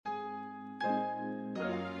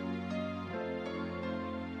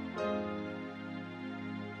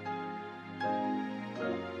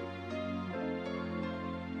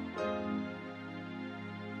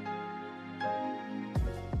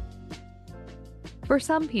For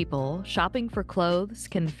some people, shopping for clothes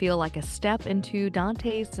can feel like a step into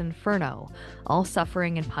Dante's Inferno, all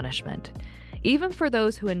suffering and punishment. Even for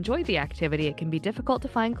those who enjoy the activity, it can be difficult to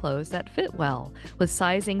find clothes that fit well, with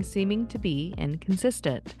sizing seeming to be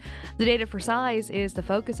inconsistent. The data for size is the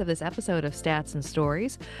focus of this episode of Stats and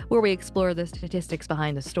Stories, where we explore the statistics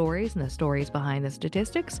behind the stories and the stories behind the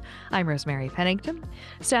statistics. I'm Rosemary Pennington.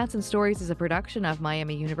 Stats and Stories is a production of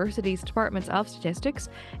Miami University's Departments of Statistics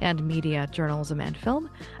and Media, Journalism, and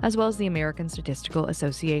Film, as well as the American Statistical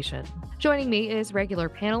Association. Joining me is regular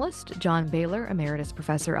panelist John Baylor, Emeritus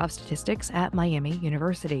Professor of Statistics at Miami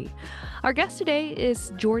University. Our guest today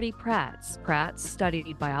is Jordi Prats. Prats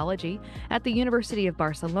studied biology at the University of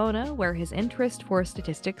Barcelona, where his interest for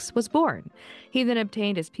statistics was born. He then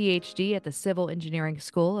obtained his PhD at the Civil Engineering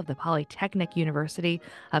School of the Polytechnic University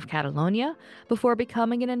of Catalonia before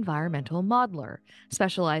becoming an environmental modeler,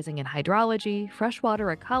 specializing in hydrology,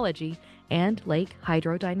 freshwater ecology, and Lake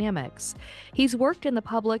Hydrodynamics. He's worked in the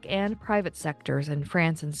public and private sectors in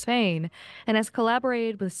France and Spain and has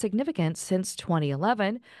collaborated with significance since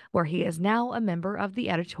 2011, where he is now a member of the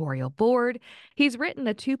editorial board. He's written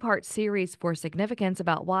a two-part series for significance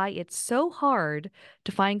about why it's so hard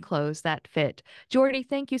to find clothes that fit. Jordi,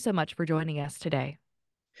 thank you so much for joining us today.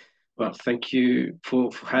 Well, thank you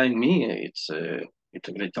for having me. It's a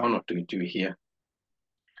great honor to be here.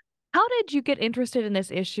 How did you get interested in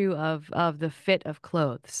this issue of the fit of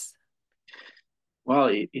clothes? Well,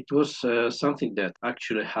 it was something that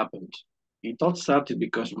actually happened. It all started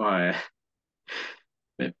because my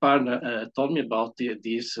partner told me about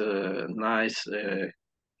this nice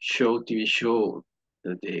TV show,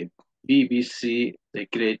 the BBC, the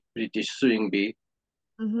Great British Sewing Bee.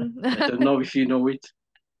 Mm-hmm. I don't know if you know it.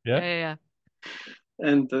 Yeah.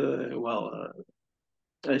 And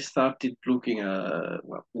I started looking,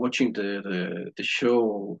 watching the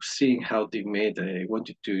show, seeing how they made. I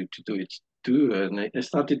wanted to do it too, and I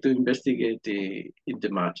started to investigate in the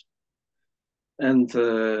matter. And at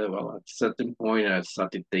a certain point, I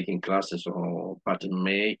started taking classes on pattern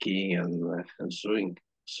making and sewing.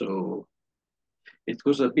 So it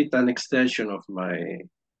was a bit an extension of my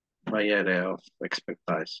area of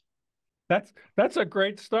expertise. That's a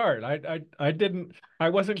great start. I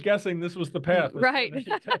wasn't guessing this was the path. Right.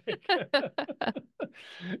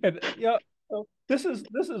 And so this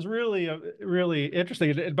is really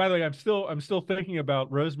interesting. And by the way, I'm still thinking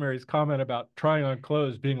about Rosemary's comment about trying on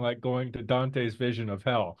clothes being like going to Dante's vision of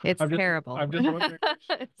hell. It's terrible. I'm just wondering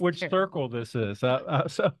which circle this is.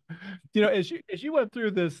 So, as you went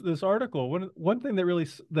through this article, one thing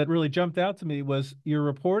that really jumped out to me was your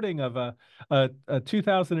reporting of a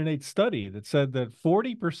 2008 study that said that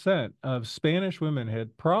 40% of Spanish women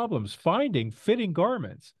had problems finding fitting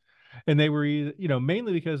garments. And they were,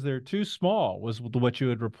 mainly because they're too small, was what you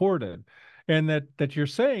had reported. And that you're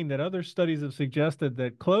saying that other studies have suggested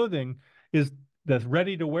that that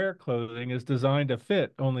ready-to-wear clothing is designed to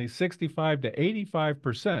fit only 65 to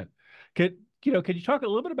 85%. Could you talk a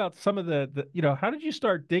little bit about some of the how did you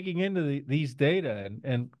start digging into these data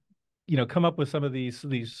and come up with some of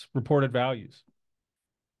these reported values?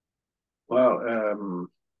 Well,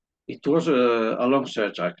 it was a long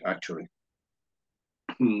search, actually.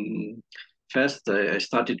 First, I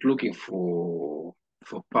started looking for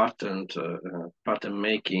pattern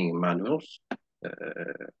making manuals.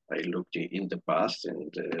 I looked in the past,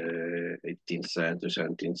 in the 18th century,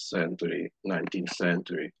 17th century, 19th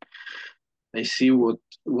century. I see what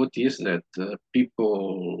is that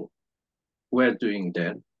people were doing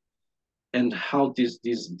then, and how this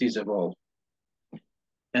evolved.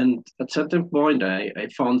 And at certain point, I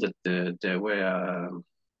found that there were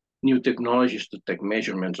new technologies to take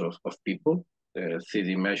measurements of people,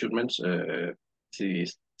 3D measurements,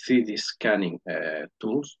 3D scanning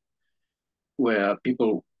tools, where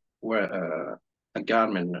people wear a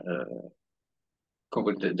garment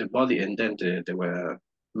covering the body, and then there were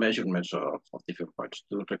measurements of different parts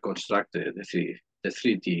to reconstruct the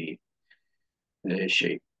 3D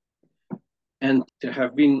shape. And there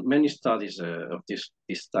have been many studies of this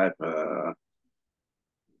type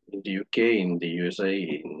in the UK, in the USA,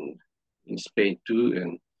 in Spain too,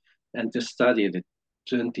 and the study, the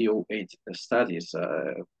 2008 studies,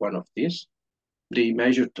 one of these, they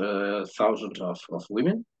measured thousands of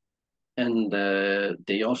women, and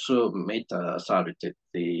they also made a survey.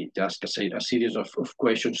 They asked a series of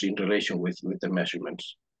questions in relation with the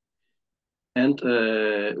measurements. And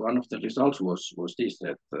one of the results was this,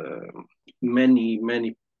 that many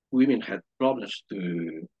women had problems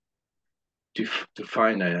to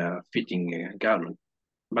find a fitting garment.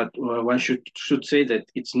 But one should say that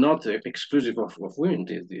it's not exclusive of women,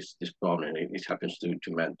 this problem. It happens to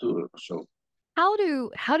men too. So How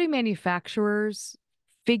do manufacturers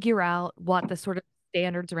figure out what the sort of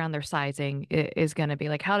standards around their sizing is going to be?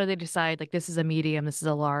 Like, how do they decide, like, this is a medium, this is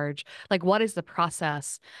a large? Like, what is the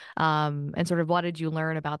process? And sort of what did you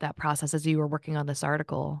learn about that process as you were working on this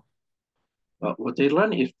article? What they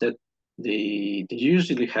learn is that they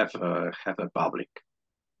usually have a public,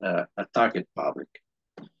 a target public.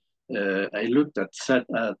 I looked at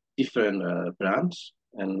different brands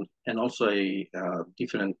and also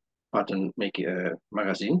different pattern making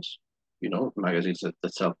magazines, magazines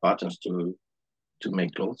that sell patterns to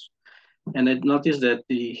make clothes. And I noticed that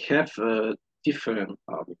they have different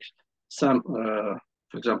publics. Some,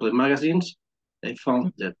 for example, in magazines, I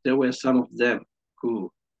found that there were some of them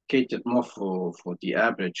who catered more for the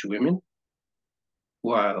average women,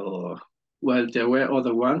 while there were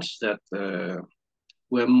other ones that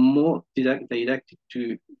were more directed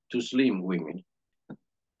to slim women.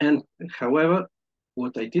 And however,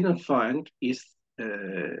 what I didn't find is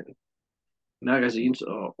magazines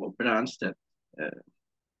or brands that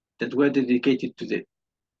were dedicated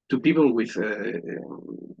to people with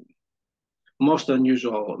most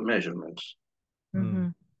unusual measurements, Mm-hmm.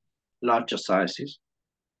 larger sizes.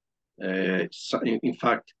 So in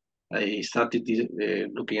fact, I started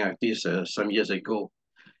looking at this some years ago,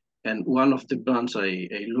 and one of the brands I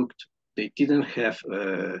looked, they didn't have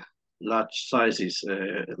large sizes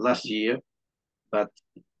last year, but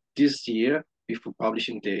this year, before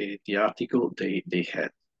publishing the article, they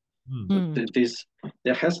had. Mm.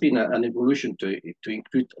 There has been an evolution to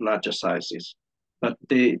include larger sizes, but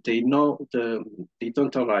they know they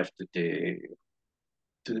don't arrive to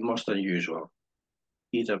the most unusual,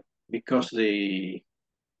 either because they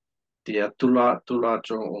are too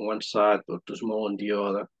large on one side or too small on the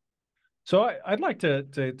other. So I'd like to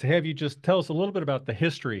have you just tell us a little bit about the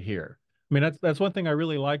history here. I mean, that's one thing I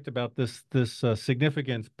really liked about this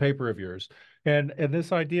significant paper of yours, and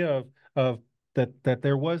this idea of that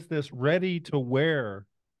there was this ready to wear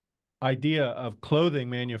idea of clothing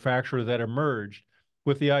manufacturer that emerged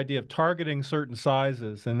with the idea of targeting certain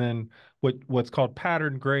sizes and then what's called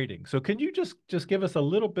pattern grading. So can you just give us a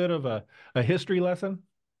little bit of a history lesson?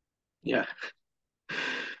 Yeah.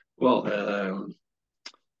 Well,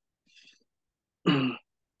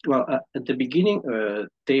 well, at the beginning,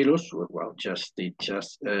 tailors they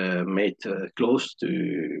just made clothes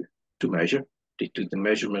to measure. They took the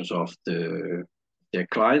measurements of their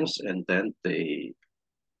clients, and then they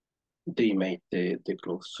made the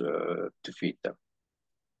clothes to fit them.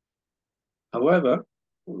 However,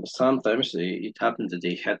 sometimes it happened that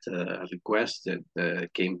they had a request that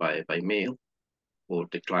came by mail, or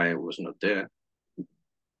the client was not there.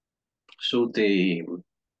 So they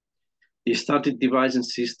started devising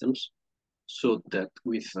systems so that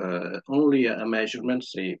with only a measurement,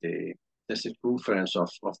 say the circumference of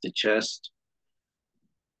the chest,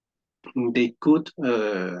 they could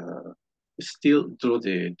still draw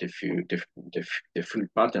the full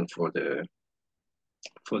pattern for the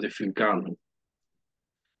full garment.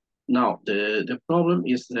 Now the problem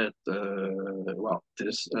is that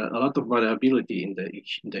there's a lot of variability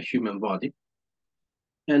in the human body,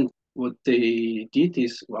 and what they did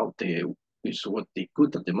is what they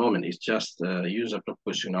could at the moment is just use a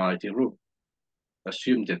proportionality rule.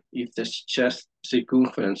 Assume that if the chest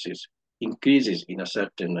circumference increases in a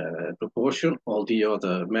certain proportion, all the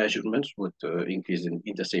other measurements would increase in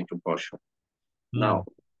the same proportion. Now,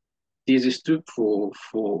 this is true for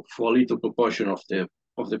a little proportion of the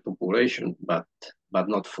population, but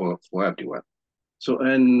not for everyone. So,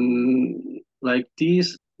 and like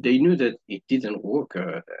this, they knew that it didn't work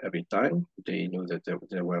every time. They knew that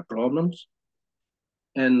there were problems.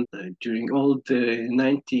 And during all the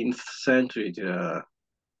 19th century,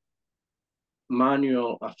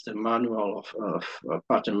 manual after manual of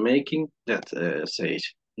pattern making that says,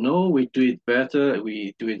 no, we do it better,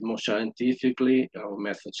 we do it more scientifically, our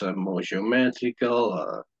methods are more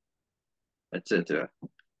geometrical, etc.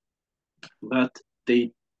 But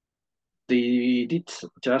they did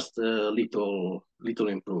just little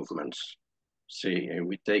improvements. Say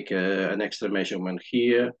we take an extra measurement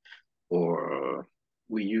here, or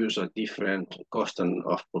we use a different constant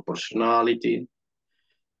of proportionality.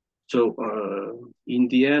 So in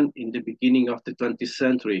the end, in the beginning of the 20th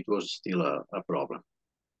century, it was still a problem.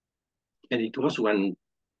 And it was when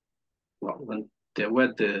there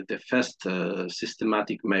were the first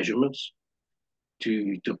systematic measurements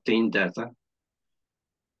to obtain data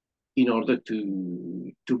in order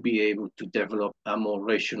to be able to develop a more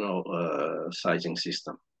rational sizing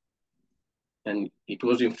system. And it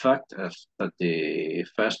was in fact at the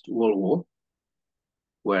First World War,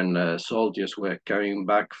 when soldiers were coming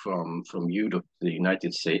back from Europe to the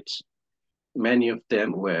United States, many of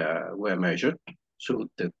them were measured, so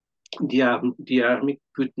that the army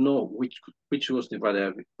could know which was the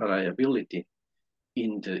variability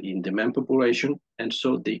in the man population, and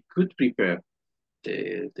so they could prepare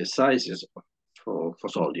the sizes for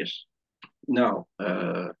soldiers. Now,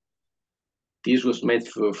 this was made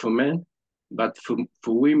for men, but for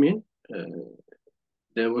women,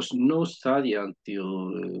 there was no study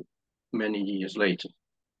until many years later.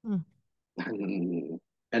 Mm.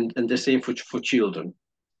 And the same for children.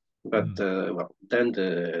 But well, then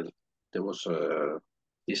there was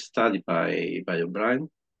this study by O'Brien.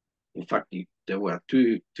 In fact, there were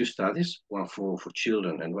two studies, one for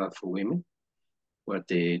children and one for women, where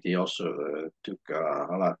they also took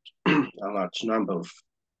a large number of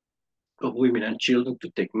women and children to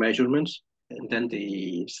take measurements, and then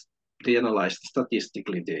they analyzed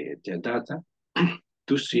statistically the data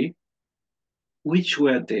to see which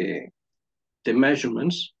were the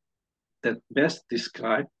measurements that best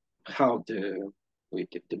describe how the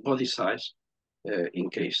body size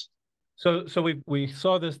increased. So we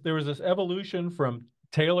saw this. There was this evolution from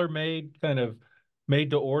tailor-made, kind of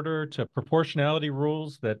made to order, to proportionality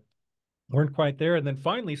rules that weren't quite there, and then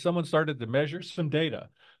finally someone started to measure some data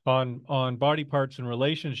on body parts and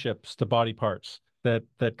relationships to body parts that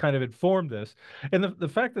kind of informed this. And the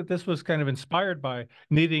fact that this was kind of inspired by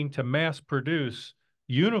needing to mass produce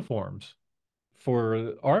uniforms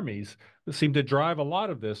for armies seemed to drive a lot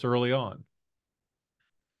of this early on.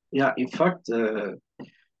 Yeah, in fact, the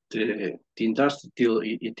industry till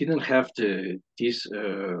it didn't have this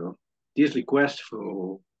request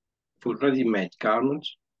for ready-made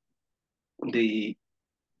garments. They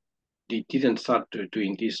didn't start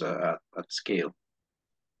doing this at scale.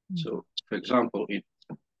 So, for example,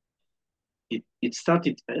 it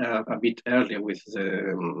started a bit earlier with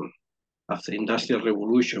after the Industrial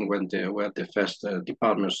Revolution, when there were the first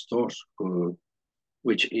department stores,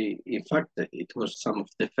 which in fact it was some of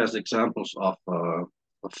the first examples of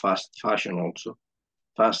fast fashion, also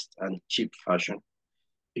fast and cheap fashion,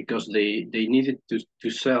 because they needed to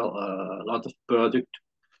sell a lot of product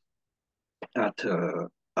at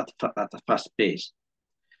a fast pace.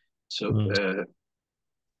 So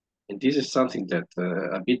and this is something that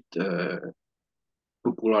a bit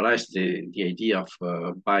popularized the idea of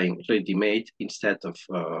buying ready-made instead of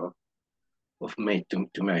made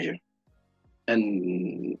to measure.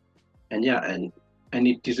 And yeah, and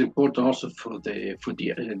it is important also for the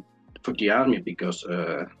army, because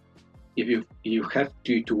if you have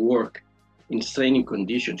to work in training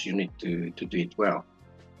conditions, you need to do it well,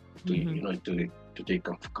 to do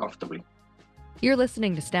it comfortably. You're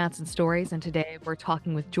listening to Stats and Stories, and today we're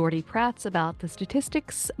talking with Jordi Prats about the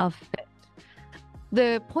statistics of fit.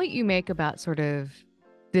 The point you make about sort of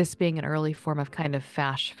this being an early form of kind of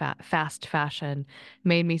fast fashion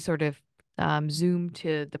made me sort of zoom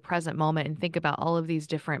to the present moment and think about all of these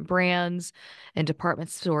different brands and department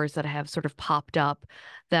stores that have sort of popped up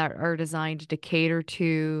that are designed to cater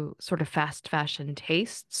to sort of fast fashion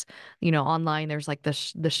tastes. You know, online there's like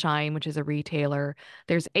the Shine, which is a retailer.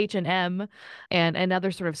 There's H&M and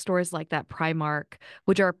other sort of stores like that, Primark,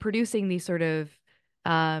 which are producing these sort of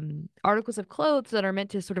articles of clothes that are meant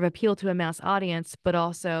to sort of appeal to a mass audience, but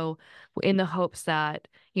also in the hopes that,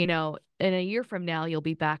 you know, in a year from now, you'll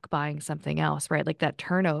be back buying something else, right? Like that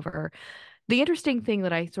turnover. The interesting thing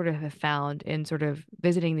that I sort of have found in sort of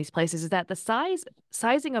visiting these places is that the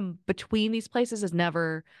sizing between these places is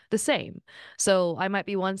never the same. So I might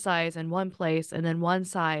be one size in one place and then one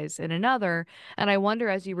size in another. And I wonder,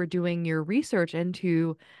 as you were doing your research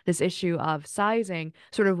into this issue of sizing,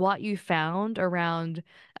 sort of what you found around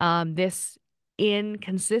this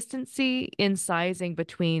inconsistency in sizing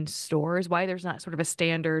between stores, why there's not sort of a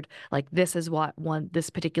standard, like this is what this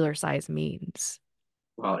particular size means.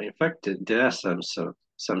 Well, in fact, there are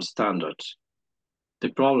some standards. The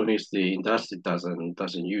problem is the industry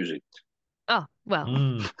doesn't use it. Oh,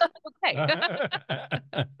 well, okay.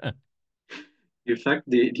 In fact,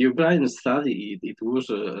 the O'Brien study, it was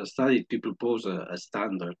a study to propose a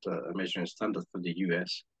standard, a measuring standard for the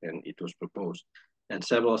US, and it was proposed. And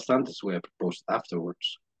several standards were proposed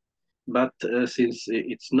afterwards. But since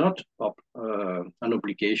it's not an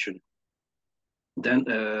obligation, then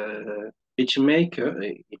each maker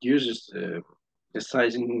it uses the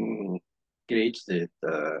sizing grades that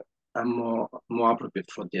are more appropriate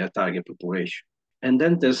for their target population. And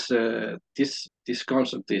then there's this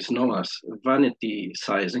concept is known as vanity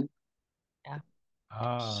sizing. Yeah.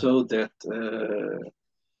 So that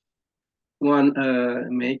one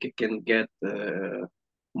maker can get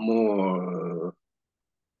more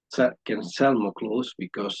can sell more clothes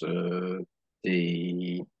because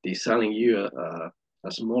they selling you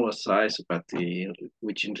a smaller size, but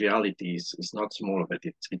which in reality is not smaller, but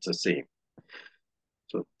it's the same.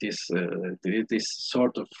 So this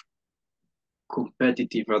sort of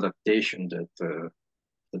competitive adaptation that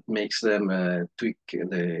makes them tweak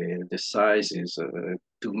the sizes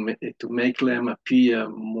to make them appear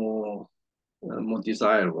more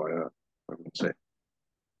desirable, I would say.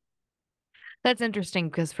 That's interesting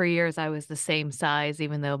because for years I was the same size,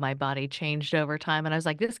 even though my body changed over time. And I was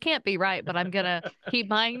like, this can't be right, but I'm going to keep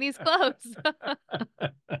buying these clothes.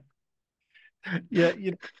 Yeah,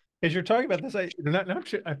 as you're talking about this, I'm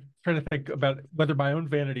trying to think about whether my own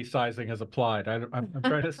vanity sizing has applied. I'm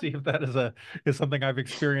trying to see if that is something I've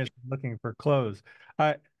experienced looking for clothes.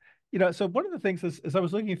 So one of the things is, as I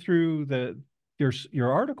was looking through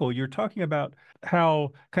your article, you're talking about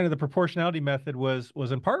how kind of the proportionality method was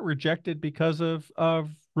in part rejected because of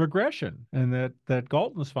regression, and that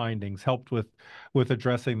Galton's findings helped with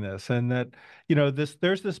addressing this, and that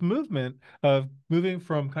there's this movement of moving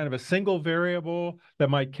from kind of a single variable that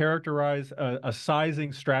might characterize a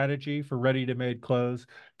sizing strategy for ready-to-made clothes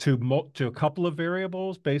to a couple of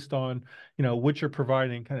variables based on which are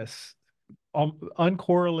providing kind of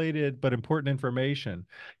uncorrelated but important information.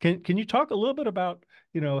 Can you talk a little bit about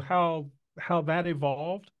how that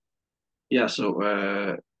evolved? Yeah,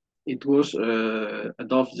 so it was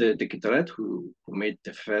Adolphe de Quetelet who made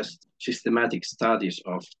the first systematic studies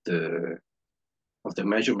of the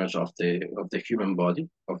measurements of the human body,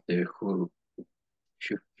 of the whole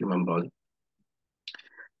human body.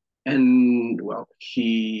 And well,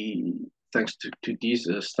 thanks to these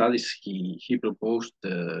studies, he proposed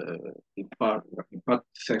in part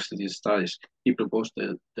thanks to these studies, he proposed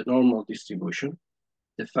the normal distribution,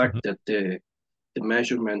 the fact that the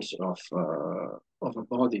measurements of a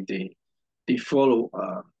body they follow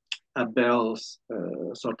a Bell's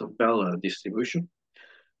sort of Bell distribution,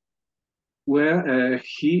 where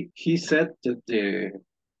he said that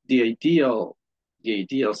the ideal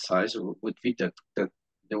size would be that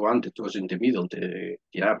the one that was in the middle, the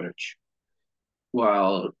average,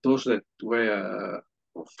 while those that were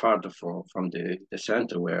farther from the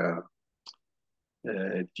center were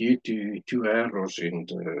due to errors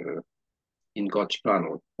in God's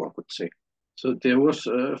plan, one could say. So there was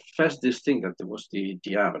first this thing that there was the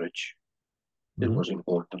average that was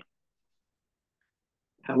important.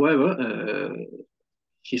 However,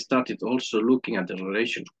 he started also looking at the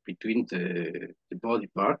relation between the body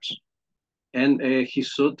parts, and he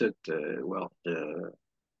saw that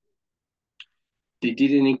they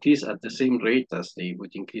didn't increase at the same rate as they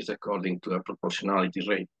would increase according to a proportionality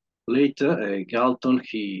rate. Later, Galton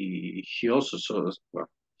he also saw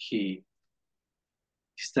he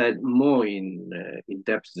studied more in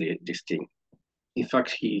depth this thing. In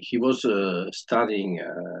fact, he was studying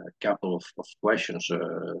a couple of questions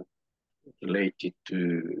related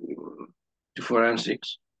to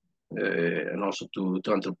forensics and also to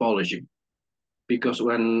anthropology. Because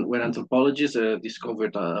when anthropologists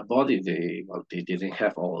discovered a body, they didn't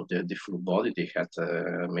have all the full body. They had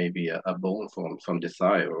maybe a bone from the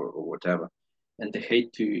thigh or whatever, and they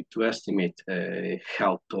had to estimate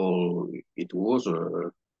how tall it was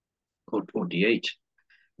or the age.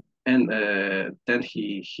 And then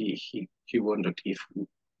he wondered if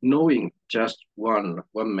knowing just one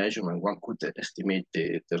measurement, one could estimate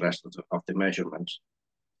the rest of the measurements.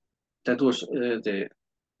 That was the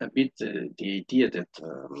idea that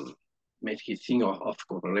made him think of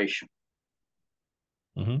correlation.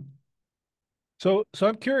 Mm-hmm. So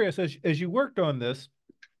I'm curious, as you worked on this,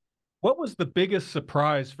 what was the biggest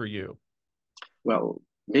surprise for you? Well,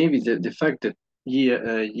 maybe the fact that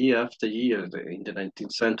year after year in the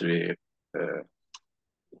 19th century,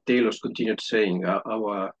 Taylor's continued saying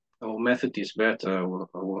our method is better,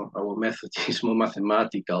 our method is more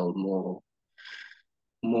mathematical,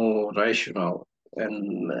 more rational,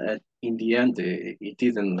 and in the end, it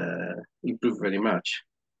didn't improve very much.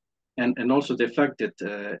 And also the fact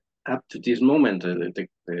that up to this moment,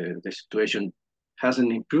 the situation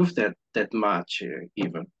hasn't improved that much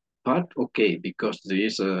even. But okay, because there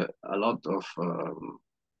is a lot of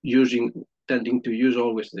tending to use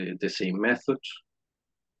always the same methods,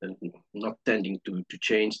 and not tending to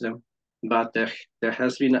change them. But there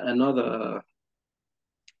has been another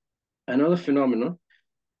phenomenon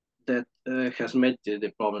that has made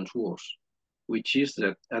the problems worse, which is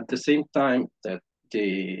that at the same time that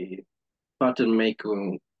the pattern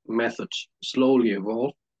making methods slowly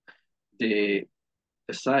evolve, the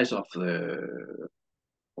size of the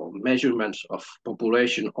measurements of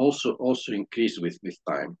population also increase with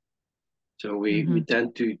time. So we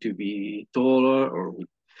tend to be taller, or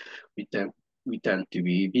we tend to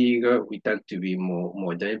be bigger, we tend to be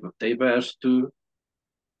more diverse too.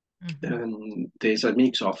 There's a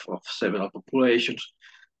mix of several populations.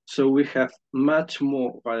 So we have much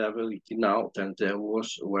more variability now than there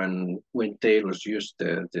was when tailors used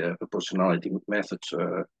the proportionality methods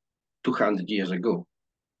 200 years ago.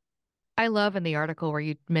 I love in the article where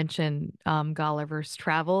you mentioned Gulliver's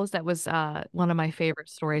Travels. That was one of my favorite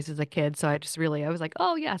stories as a kid. So I was like,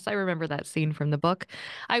 oh, yes, I remember that scene from the book.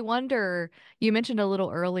 I wonder, you mentioned a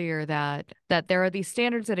little earlier that there are these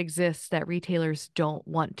standards that exist that retailers don't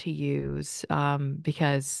want to use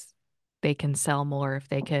because they can sell more if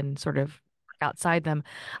they can sort of work outside them.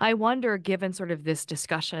 I wonder, given sort of this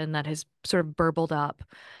discussion that has sort of burbled up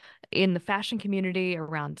in the fashion community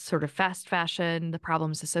around sort of fast fashion, the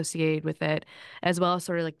problems associated with it, as well as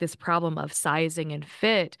sort of like this problem of sizing and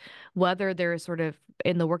fit, whether there's sort of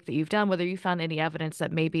in the work that you've done, whether you found any evidence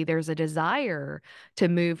that maybe there's a desire to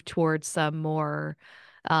move towards some more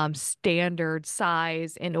standard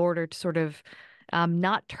size in order to sort of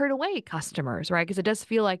not turn away customers, right? Because it does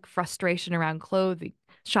feel like frustration around clothing,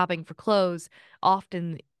 shopping for clothes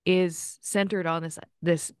often is centered on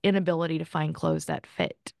this inability to find clothes that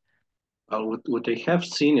fit. What I have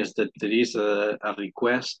seen is that there is a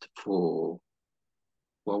request for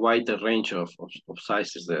a wider range of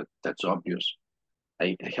sizes that's obvious.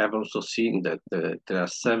 I have also seen that there are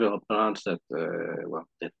several brands that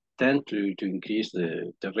that tend to increase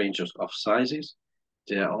the range of sizes.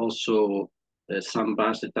 There are also some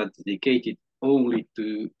brands that are dedicated only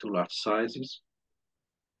to large sizes.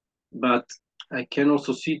 But I can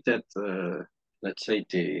also see that let's say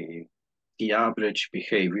the average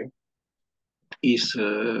behavior is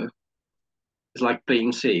like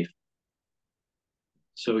playing safe.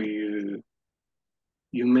 So you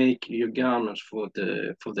make your garments for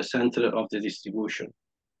the center of the distribution,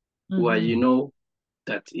 while you know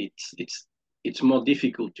that it's more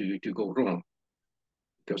difficult to go wrong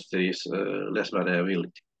because there is less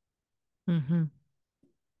variability.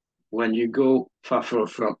 When you go far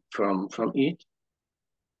from it,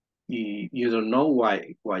 you don't know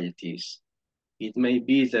why it is. It may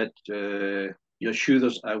be that your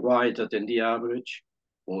shoulders are wider than the average,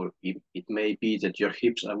 or it may be that your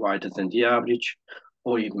hips are wider than the average,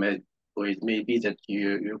 or it may be that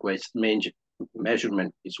your waist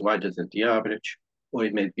measurement is wider than the average, or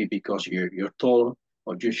it may be because you're taller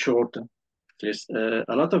or you're shorter. There's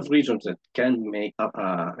a lot of reasons that can make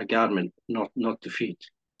a garment not to fit.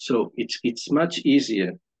 So it's much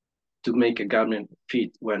easier to make a garment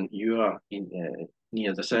fit when you are in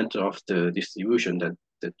near the center of the distribution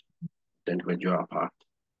than when you are apart.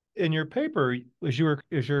 In your paper, as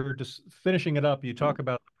you're just finishing it up, you talk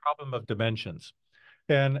about the problem of dimensions.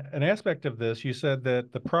 And an aspect of this, you said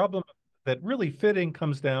that the problem that really fitting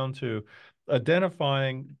comes down to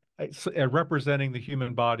identifying and representing the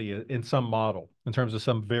human body in some model in terms of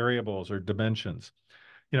some variables or dimensions.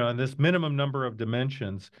 And this minimum number of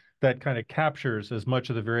dimensions that kind of captures as much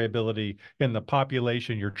of the variability in the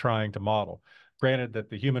population you're trying to model. Granted that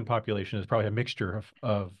the human population is probably a mixture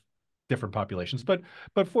of different populations, but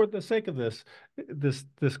for the sake of this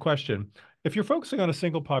question, if you're focusing on a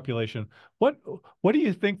single population, what do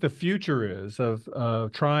you think the future is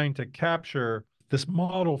of trying to capture this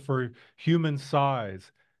model for human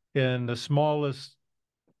size in the smallest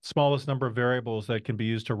number of variables that can be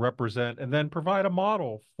used to represent and then provide a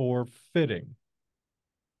model for fitting?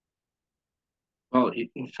 Well,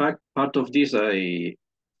 in fact, part of this I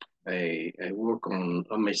work on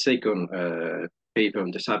my second paper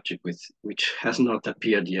on the subject, which has not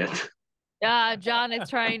appeared yet. John is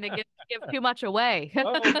trying to give too much away.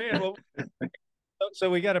 Oh man, well, so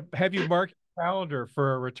we got to have you mark your calendar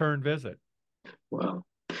for a return visit. Well,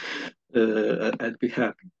 I'd be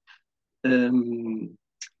happy. In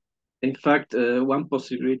fact, one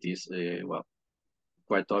possibility is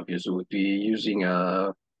quite obvious. Would be using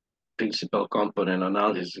a principal component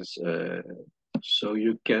analysis, so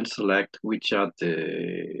you can select which are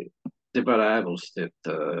the variables that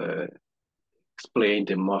explain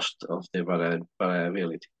the most of the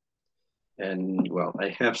variability. And well, I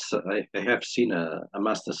have seen a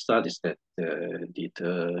master studies that did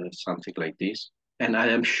something like this, and I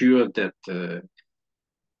am sure that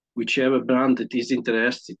whichever brand that is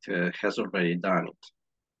interested has already done it.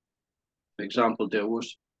 For example, there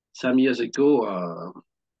was some years ago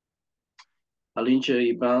a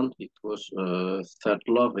lingerie brand. It was Third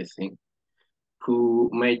Love, I think, who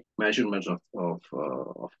made measurements of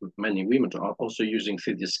many women, also using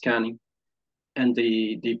 3D scanning, and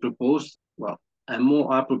they proposed a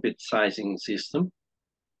more appropriate sizing system,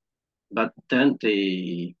 but then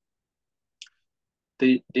they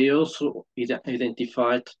also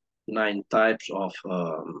identified 9 types of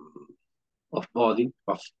body,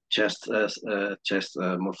 of chest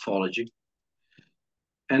morphology.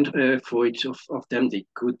 And for each of them, they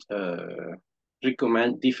could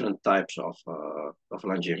recommend different types of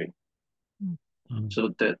lingerie. Mm-hmm. So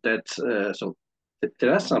there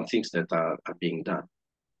are some things that are being done.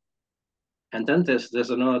 And then there's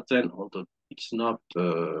another trend, although it's not,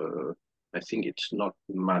 I think it's not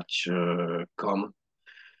much common,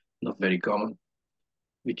 not very common,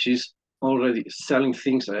 which is already selling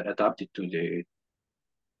things adapted to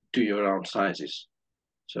your own sizes.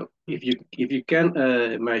 So if you can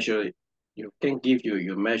measure, you can give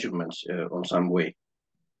your measurements on some way.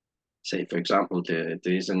 Say, for example, there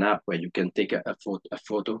is an app where you can take a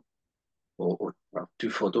photo or two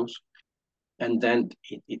photos, and then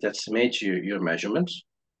it estimates your measurements.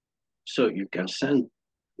 So you can send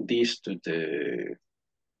these to the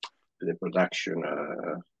production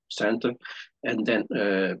center, and then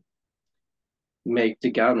make the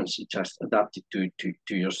garments just adapted to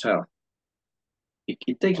yourself.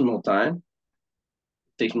 It takes more time.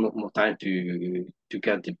 It takes more time to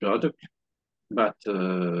get the product, but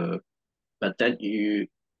then you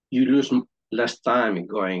lose less time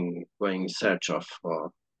going in search of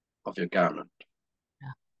your garment.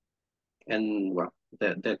 Yeah. And well,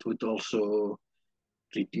 that would also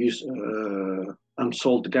reduce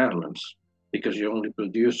unsold garments, because you only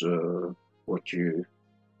produce what you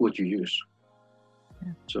use.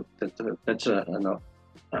 Yeah. So that's a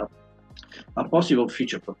possible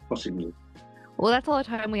feature, possibly. Well, that's all the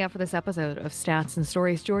time we have for this episode of Stats and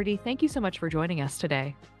Stories. Jordi, thank you so much for joining us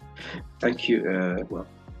today. Thank you. Well,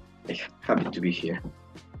 happy to be here.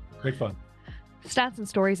 Great fun. Stats and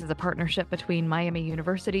Stories is a partnership between Miami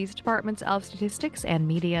University's Departments of Statistics and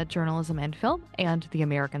Media, Journalism, and Film and the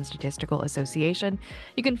American Statistical Association.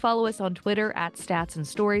 You can follow us on Twitter at Stats and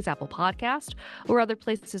Stories, Apple Podcast, or other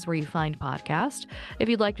places where you find podcasts. If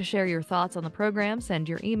you'd like to share your thoughts on the program, send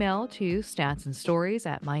your email to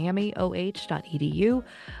statsandsstories@miamioh.edu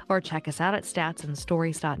or check us out at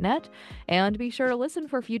statsandstories.net. And be sure to listen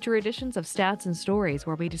for future editions of Stats and Stories,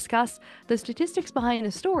 where we discuss the statistics behind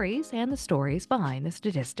the stories and the stories behind the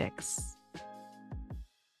statistics.